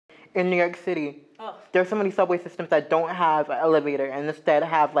in New York City, there's so many subway systems that don't have an elevator and instead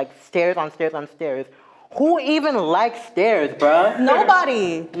have like stairs on stairs on stairs. Who even likes stairs, bruh?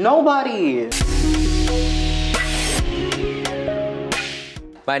 Nobody. Nobody.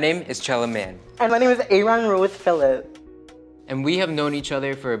 My name is Chella Man. And my name is Aaron Rose Phillip. And we have known each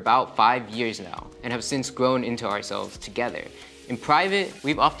other for about 5 years now and have since grown into ourselves together. In private,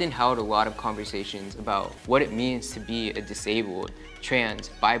 we've often held a lot of conversations about what it means to be a disabled, trans,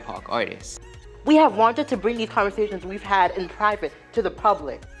 BIPOC artist. We have wanted to bring these conversations we've had in private to the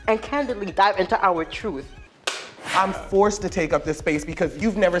public and candidly dive into our truth. I'm forced to take up this space because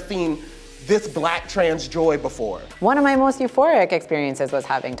you've never seen this Black trans joy before. One of my most euphoric experiences was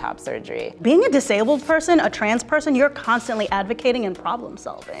having top surgery. Being a disabled person, a trans person, you're constantly advocating and problem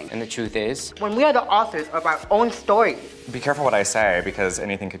solving. And the truth is, when we are the authors of our own stories. Be careful what I say because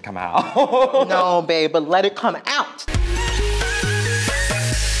anything could come out. No, babe, but let it come out.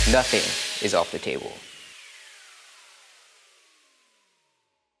 nothing is off the table.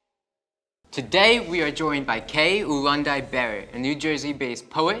 Today, we are joined by Kay Ulanday Barrett, a New Jersey-based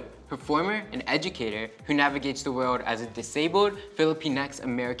poet, performer, and educator who navigates the world as a disabled Filipinx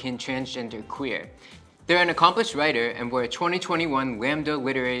American transgender queer. They're an accomplished writer and were a 2021 Lambda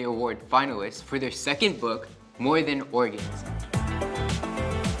Literary Award finalist for their second book, More Than Organs.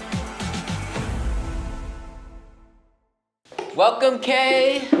 Welcome,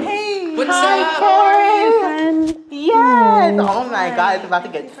 Kay! Hey! What's Hi, up? Kay! Yes! Oh my God, it's about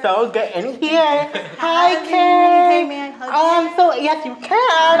to get so good in here. Hi, Kay! Hey, man, hug I'm so, yes, you can.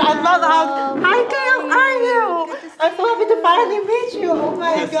 I love how, hi, Kay, how are you? I'm so happy to finally meet you. Oh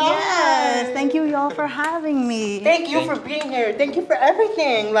my God. Yes, thank you y'all for having me. Thank you for being here. Thank you for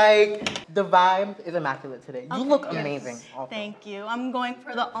everything. Like, the vibe is immaculate today. You look amazing. Also. Thank you. I'm going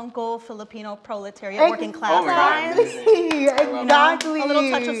for the Uncle Filipino proletariat working class Oh my God. vibes. Exactly. A little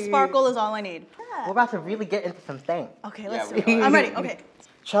touch of sparkle is all I need. We're about to really get into some things. Okay, let's Yeah, do it. I'm ready. Okay.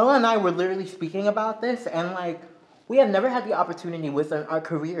 Chella and I were literally speaking about this, and like, we have never had the opportunity within our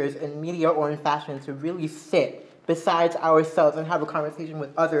careers in media or in fashion to really sit besides ourselves and have a conversation with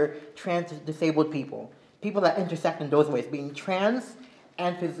other trans disabled people. People that intersect in those ways, being trans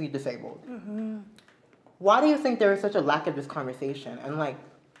and physically disabled. Mm-hmm. Why do you think there is such a lack of this conversation? And like,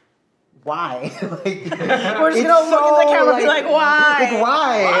 why? Like, We're just gonna look at the camera and be like, why? Like,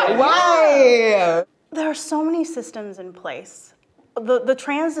 why? Why? There are so many systems in place. The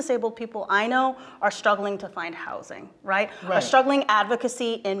trans disabled people I know are struggling to find housing, right? Are struggling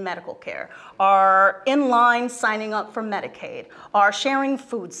advocacy in medical care, are in line signing up for Medicaid, are sharing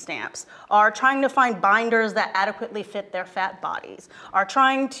food stamps, are trying to find binders that adequately fit their fat bodies, are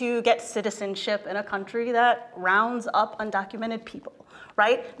trying to get citizenship in a country that rounds up undocumented people.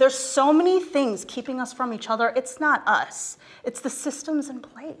 Right? There's so many things keeping us from each other. It's not us. It's the systems in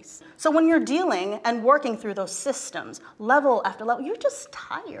place. So when you're dealing and working through those systems, level after level, you're just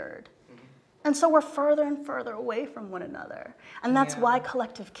tired. And so we're further and further away from one another. And that's why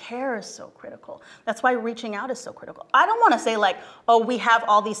collective care is so critical. That's why reaching out is so critical. I don't want to say like, oh, we have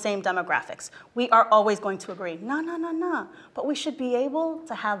all these same demographics. We are always going to agree. No, no, no, no. But we should be able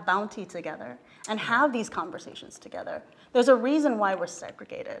to have bounty together and have these conversations together. There's a reason why we're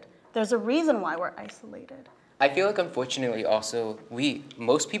segregated. There's a reason why we're isolated. I feel like unfortunately also,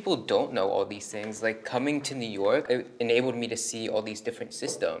 most people don't know all these things. Like coming to New York, it enabled me to see all these different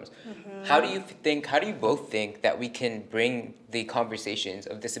systems. Mm-hmm. How do you both think that we can bring the conversations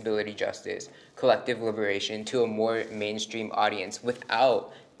of disability justice, collective liberation to a more mainstream audience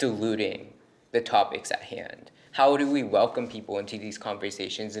without diluting the topics at hand? How do we welcome people into these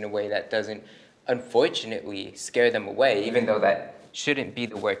conversations in a way that doesn't, unfortunately, scare them away, even though that shouldn't be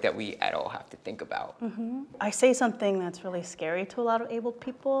the work that we at all have to think about? Mm-hmm. I say something that's really scary to a lot of abled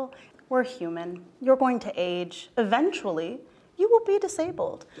people. We're human. You're going to age. Eventually, you will be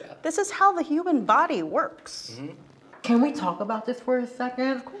disabled. Yeah. This is how the human body works. Mm-hmm. Can we talk about this for a second?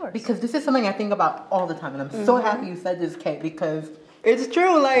 Of course. Because this is something I think about all the time, and I'm so happy you said this, Kate, because it's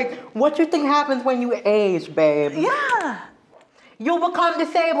true. Like, what you think happens when you age, babe? Yeah. You'll become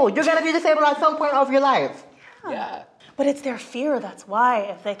disabled. You're gonna be disabled at some point of your life. Yeah. But it's their fear, that's why.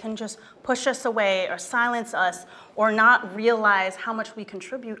 If they can just push us away or silence us or not realize how much we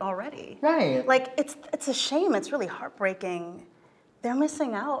contribute already. Right. Like, it's a shame, it's really heartbreaking. They're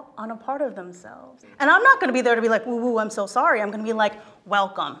missing out on a part of themselves. And I'm not gonna be there to be like, woo woo, I'm so sorry. I'm gonna be like,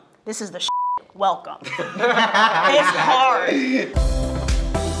 welcome. This is the welcome. It's hard.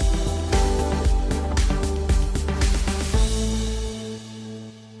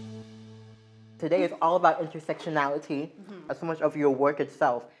 Today is all about intersectionality. So much of your work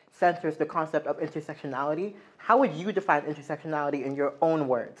itself centers the concept of intersectionality. How would you define intersectionality in your own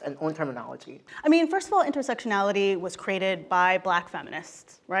words and own terminology? I mean, first of all, intersectionality was created by Black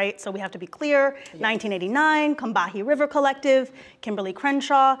feminists, right? So we have to be clear. 1989, Combahee River Collective, Kimberly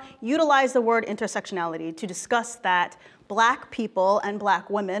Crenshaw utilized the word intersectionality to discuss that Black people and Black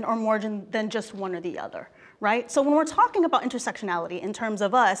women are more than just one or the other, right? So when we're talking about intersectionality in terms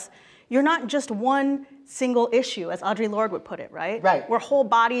of us, you're not just one single issue, as Audre Lorde would put it, right? Right. We're whole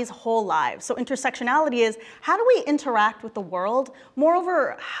bodies, whole lives. So intersectionality is, how do we interact with the world?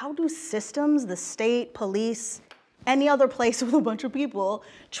 Moreover, how do systems, the state, police, any other place with a bunch of people,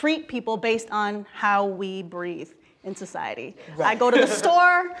 treat people based on how we breathe in society? Right. I go to the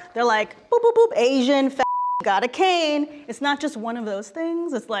store, they're like, boop, boop, boop, Asian, fat, got a cane. It's not just one of those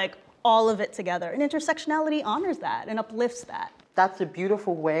things, it's like all of it together. And intersectionality honors that and uplifts that. That's a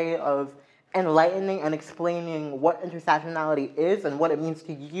beautiful way of enlightening and explaining what intersectionality is and what it means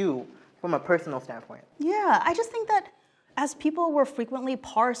to you from a personal standpoint. Yeah, I just think that as people, we're frequently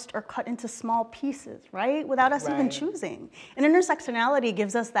parsed or cut into small pieces, right? Without us even choosing. And intersectionality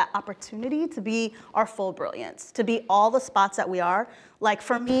gives us that opportunity to be our full brilliance, to be all the spots that we are. Like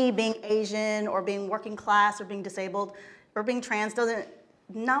for me, being Asian or being working class or being disabled or being trans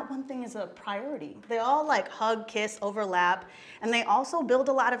not one thing is a priority. They all like hug, kiss, overlap, and they also build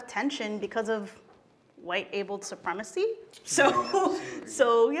a lot of tension because of white abled supremacy.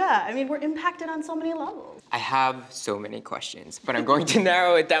 So yeah, I mean, we're impacted on so many levels. I have so many questions, but I'm going to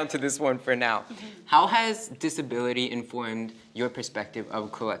narrow it down to this one for now. How has disability informed your perspective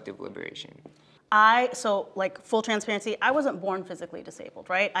of collective liberation? So like full transparency, I wasn't born physically disabled,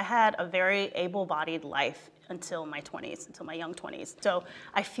 right? I had a very able-bodied life until my 20s, until my young 20s. So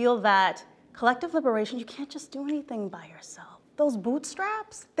I feel that collective liberation, you can't just do anything by yourself. Those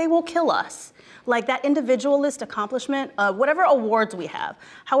bootstraps, they will kill us. Like that individualist accomplishment, whatever awards we have,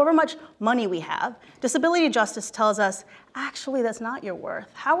 however much money we have, disability justice tells us, actually, that's not your worth.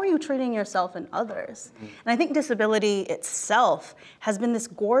 How are you treating yourself and others? And I think disability itself has been this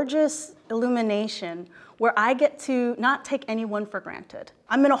gorgeous illumination where I get to not take anyone for granted.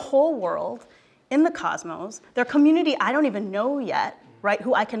 I'm in a whole world, in the cosmos. They're a community I don't even know yet, right,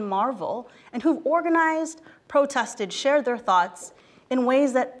 who I can marvel, and who've organized, protested, shared their thoughts in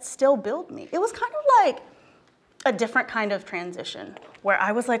ways that still build me. It was kind of like a different kind of transition where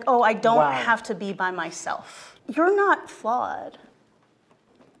I was like, oh, I don't have to be by myself. You're not flawed.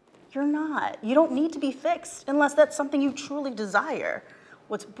 You're not. You don't need to be fixed unless that's something you truly desire.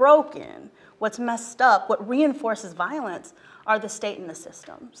 What's broken, what's messed up, what reinforces violence are the state and the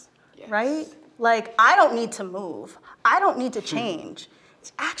systems, right? Like, I don't need to move. I don't need to change.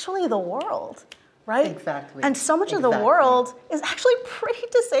 It's actually the world, right? Exactly. And so much of the world is actually pretty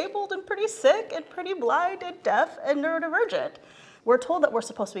disabled and pretty sick and pretty blind and deaf and neurodivergent. We're told that we're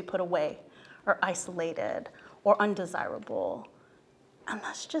supposed to be put away or isolated or undesirable. And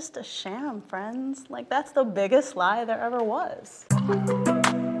that's just a sham, friends. Like, that's the biggest lie there ever was.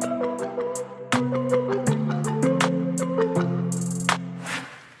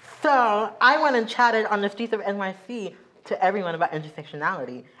 So I went and chatted on the streets of NYC to everyone about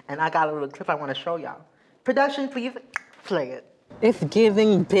intersectionality, and I got a little clip I want to show y'all. Production, please play it. It's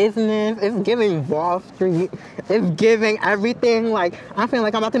giving business, it's giving Wall Street, it's giving everything. Like, I feel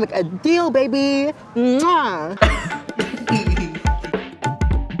like I'm about to make a deal, baby. Mwah.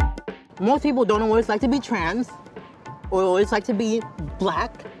 Most people don't know what it's like to be trans, or what it's like to be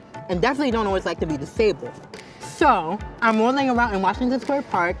Black, and definitely don't know what it's like to be disabled. So, I'm rolling around in Washington Square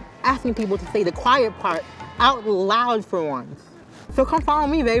Park, asking people to say the quiet part out loud for once. So come follow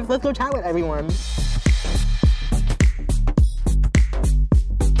me, babes. Let's go chat with everyone.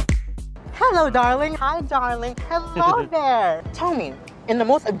 Hello, darling. Hi, darling. Hello there. Tell me, in the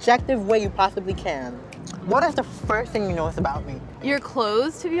most objective way you possibly can, what is the first thing you notice about me? Your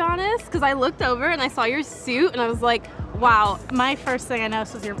clothes, to be honest, because I looked over and I saw your suit and I was like, wow. My first thing I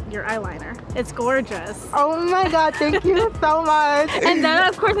noticed was your eyeliner. It's gorgeous. Oh my God, thank you so much. And then,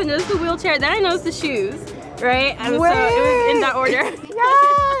 of course, I noticed the wheelchair. Then I noticed the shoes, right? And so it was in that order.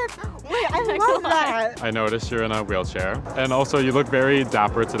 Yes! Wait, I love that. I noticed you're in a wheelchair. And also, you look very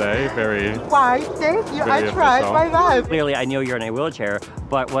dapper today, very... Why, thank you. I tried my best. Clearly, I knew you're in a wheelchair,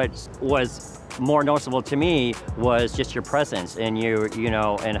 but what was more noticeable to me was just your presence, and you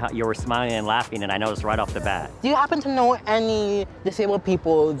know, and how you were smiling and laughing, and I noticed right off the bat. Do you happen to know any disabled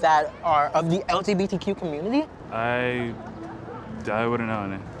people that are of the LGBTQ community? I wouldn't know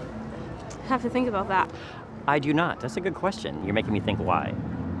any. I have to think about that. I do not. That's a good question. You're making me think why.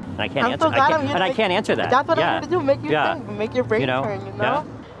 And I can't I'm answer. so glad I can't answer that. That's what I'm here to do. Make you think. Make your brain turn. You know. Yeah.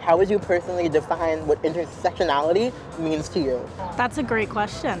 How would you personally define what intersectionality means to you? That's a great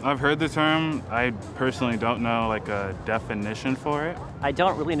question. I've heard the term. I personally don't know like a definition for it. I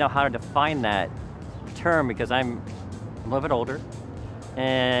don't really know how to define that term because I'm a little bit older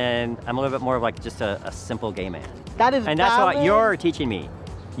and I'm a little bit more of like just a simple gay man. That is And that's what you're teaching me.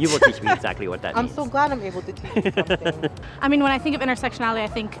 You will teach me exactly what that means. I'm so glad I'm able to teach you something. I mean, when I think of intersectionality, I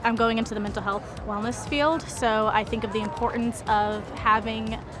think I'm going into the mental health wellness field. So I think of the importance of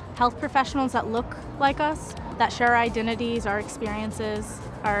having health professionals that look like us, that share our identities, our experiences,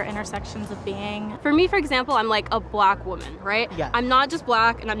 our intersections of being. For me, for example, I'm like a black woman, right? Yeah. I'm not just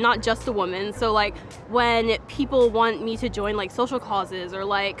black and I'm not just a woman. So like when people want me to join like social causes or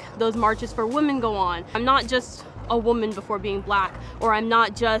like those marches for women go on, I'm not just a woman before being black, or I'm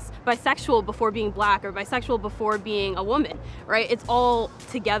not just bisexual before being black or bisexual before being a woman, right? It's all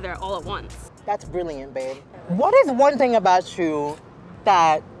together all at once. That's brilliant, babe. What is one thing about you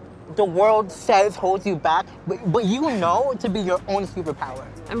that the world says holds you back, but you know to be your own superpower?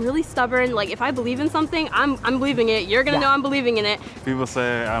 I'm really stubborn. Like if I believe in something, I'm believing it. You're gonna know I'm believing in it. People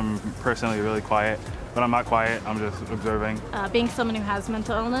say I'm personally really quiet, but I'm not quiet. I'm just observing. Being someone who has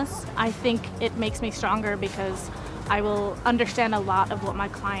mental illness, I think it makes me stronger because I will understand a lot of what my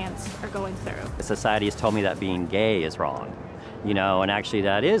clients are going through. Society has told me that being gay is wrong, you know, and actually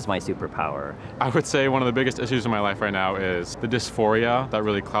that is my superpower. I would say one of the biggest issues in my life right now is the dysphoria that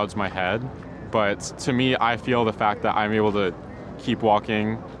really clouds my head. But to me, I feel the fact that I'm able to keep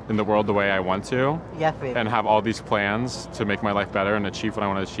walking in the world the way I want to, Yes, babe. and have all these plans to make my life better and achieve what I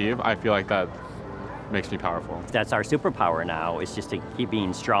want to achieve, I feel like that makes me powerful. That's our superpower now, is just to keep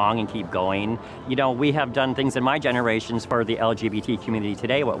being strong and keep going. You know, we have done things in my generations for the LGBT community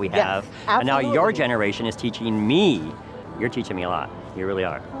today, what we have. And now your generation is teaching me. You're teaching me a lot. You really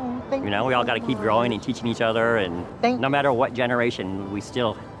are. Oh, thank You know, we all got to keep growing and teaching each other, and no matter what generation, we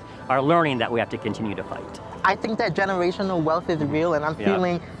still are learning that we have to continue to fight. I think that generational wealth is real, and I'm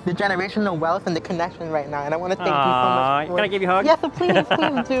feeling the generational wealth and the connection right now. And I want to thank you so much. Can I give you a hug? Yes,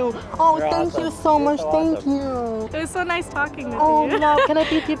 please do. Oh, thank you so much. Thank you. It was so nice talking with you. Oh, love, can I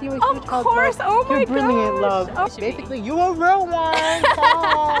please give you a huge hug? Of course. Oh my You're brilliant, love. Oh. Basically, you a real one.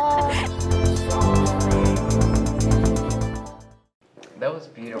 That was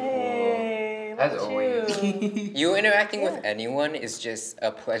beautiful. Hey, as always. You interacting with anyone is just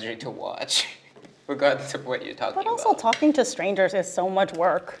a pleasure to watch, regardless of what you're talking about. But also talking to strangers is so much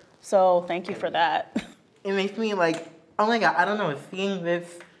work. So thank you for that. It makes me like, oh my God, I don't know, seeing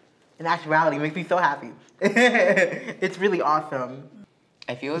this in actuality makes me so happy. It's really awesome.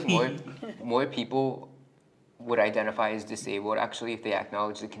 I feel like more people would identify as disabled actually if they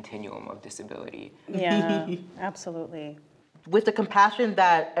acknowledge the continuum of disability. Yeah, absolutely. With the compassion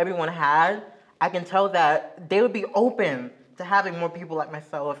that everyone had, I can tell that they would be open to having more people like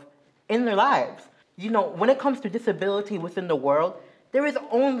myself in their lives. You know, when it comes to disability within the world, there is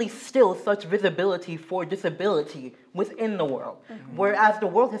only still such visibility for disability within the world, whereas the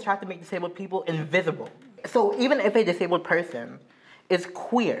world has tried to make disabled people invisible. So even if a disabled person is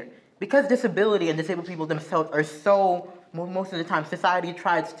queer, because disability and disabled people themselves are so, most of the time, society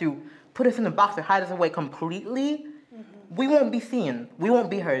tries to put us in a box or hide us away completely, we won't be seen, we won't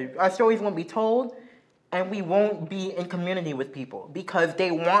be heard, our stories won't be told, and we won't be in community with people because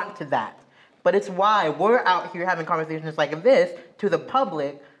they want that. But it's why we're out here having conversations like this to the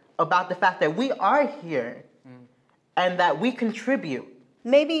public about the fact that we are here and that we contribute.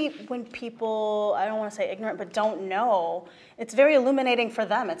 Maybe when people, I don't want to say ignorant, but don't know, it's very illuminating for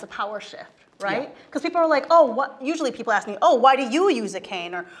them. It's a power shift, right? Because people are like, oh, what? Usually people ask me, oh, why do you use a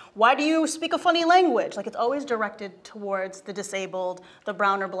cane? Or why do you speak a funny language? Like it's always directed towards the disabled, the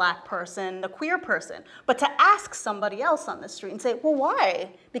brown or black person, the queer person. But to ask somebody else on the street and say, well, why?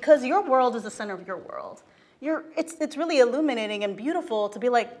 Because your world is the center of your world. It's really illuminating and beautiful to be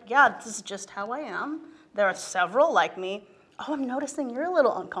like, yeah, this is just how I am. There are several like me. Oh, I'm noticing you're a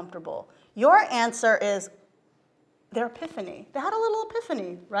little uncomfortable. Your answer is their epiphany. They had a little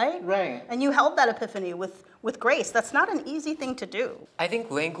epiphany, right? Right. And you held that epiphany with grace. That's not an easy thing to do. I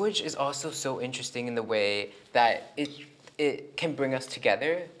think language is also so interesting in the way that it can bring us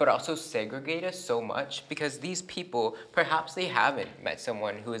together, but also segregate us so much because these people, perhaps they haven't met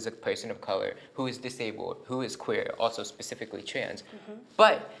someone who is a person of color, who is disabled, who is queer, also specifically trans.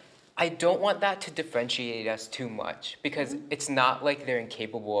 But I don't want that to differentiate us too much because it's not like they're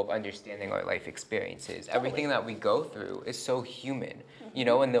incapable of understanding our life experiences. Everything that we go through is so human, you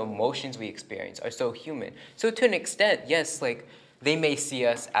know, and the emotions we experience are so human. So to an extent, yes, like they may see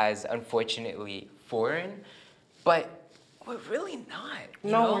us as unfortunately foreign, but we're really not.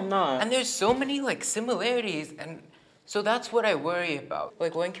 You know? We're not. And there's so many like similarities and So that's what I worry about.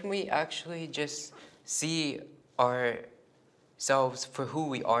 Like, when can we actually just see ourselves for who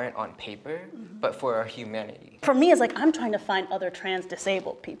we aren't on paper, but for our humanity? For me, it's like I'm trying to find other trans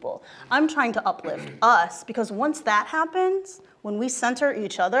disabled people. I'm trying to uplift us, because once that happens, when we center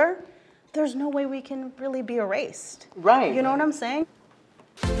each other, there's no way we can really be erased. Right. You know what I'm saying?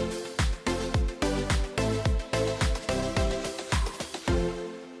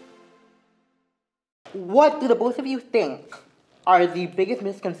 What do the both of you think are the biggest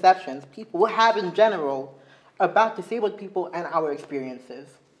misconceptions people have in general about disabled people and our experiences?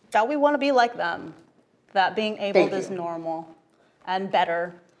 That we want to be like them. That being abled is normal and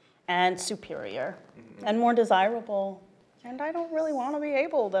better and superior and more desirable. And I don't really want to be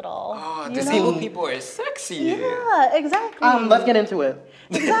abled at all. Oh, disabled people are sexy. Yeah, exactly. Let's get into it.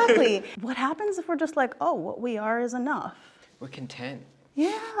 Exactly. What happens if we're just like, oh, what we are is enough? We're content.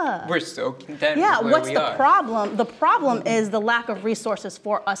 Yeah. We're so content Yeah, with where what's we the are. problem? The problem is the lack of resources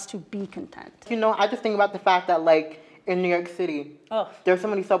for us to be content. You know, I just think about the fact that, like, in New York City, there's so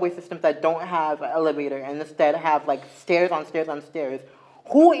many subway systems that don't have an elevator and instead have, like, stairs on stairs on stairs.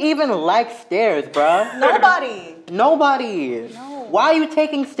 Who even likes stairs, bruh? Nobody. Nobody. No. Why are you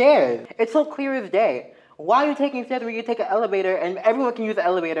taking stairs? It's so clear as day. Why are you taking stairs when you can take an elevator and everyone can use the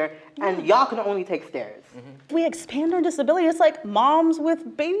elevator and y'all can only take stairs? We expand our disability. It's like moms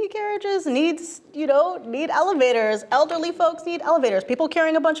with baby carriages need elevators. Elderly folks need elevators. People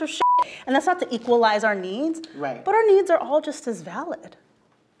carrying a bunch of shit. And that's not to equalize our needs. Right. But our needs are all just as valid.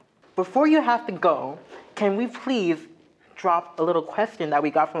 Before you have to go, can we please drop a little question that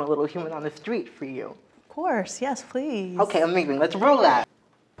we got from a little human on the street for you? Of course, yes, please. Okay, amazing. Let's roll that.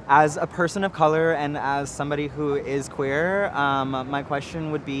 As a person of color and as somebody who is queer, my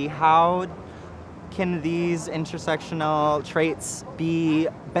question would be, how can these intersectional traits be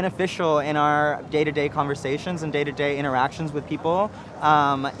beneficial in our day-to-day conversations and day-to-day interactions with people,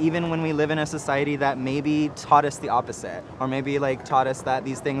 even when we live in a society that maybe taught us the opposite, or maybe like taught us that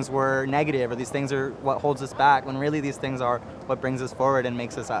these things were negative or these things are what holds us back, when really these things are what brings us forward and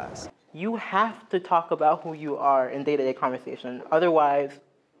makes us us? You have to talk about who you are in day-to-day conversation. Otherwise,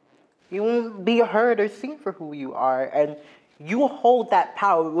 you won't be heard or seen for who you are, and you hold that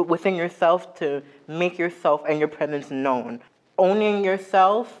power within yourself to make yourself and your presence known. Owning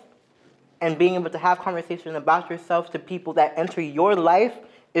yourself and being able to have conversations about yourself to people that enter your life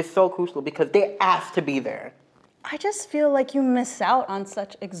is so crucial because they ask to be there. I just feel like you miss out on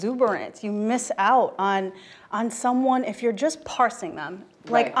such exuberance. You miss out on someone if you're just parsing them.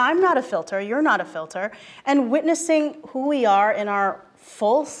 Like, Right. I'm not a filter, you're not a filter. And witnessing who we are in our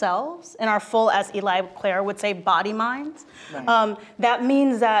full selves, in our full, as Eli Clare would say, body minds, Right. that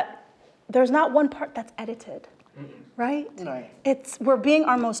means that there's not one part that's edited, right? Right. We're being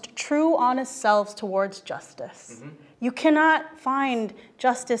our most true, honest selves towards justice. You cannot find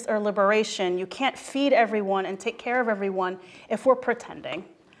justice or liberation. You can't feed everyone and take care of everyone if we're pretending.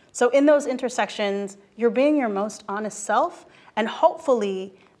 So in those intersections, you're being your most honest self, and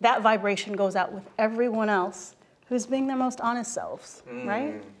hopefully that vibration goes out with everyone else who's being their most honest selves,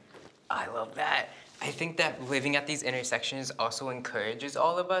 right? I love that. I think that living at these intersections also encourages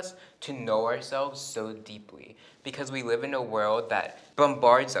all of us to know ourselves so deeply, because we live in a world that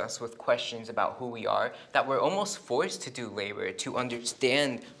bombards us with questions about who we are, that we're almost forced to do labor to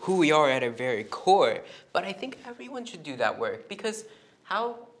understand who we are at our very core. But I think everyone should do that work, because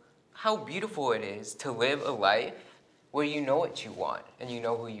how beautiful it is to live a life where you know what you want and you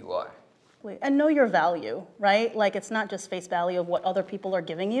know who you are. And know your value, right? Like, it's not just face value of what other people are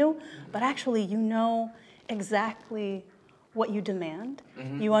giving you, but actually you know exactly what you demand.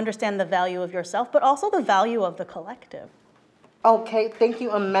 You understand the value of yourself, but also the value of the collective. Okay, thank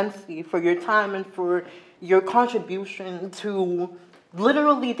you immensely for your time and for your contribution to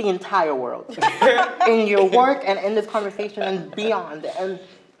literally the entire world in your work and in this conversation and beyond, and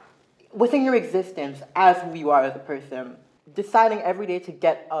within your existence as who you are as a person. Deciding every day to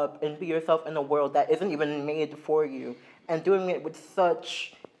get up and be yourself in a world that isn't even made for you, and doing it with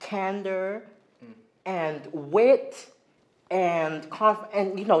such candor and wit and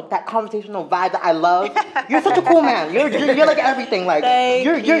you know, that conversational vibe that I love. You're such a cool man. You're like everything. Like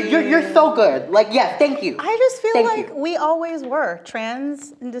you're so good. Like, yes, thank you. I just feel like we always were.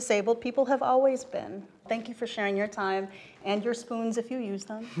 Trans and disabled people have always been. Thank you for sharing your time and your spoons, if you use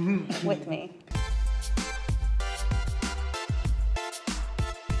them, with me.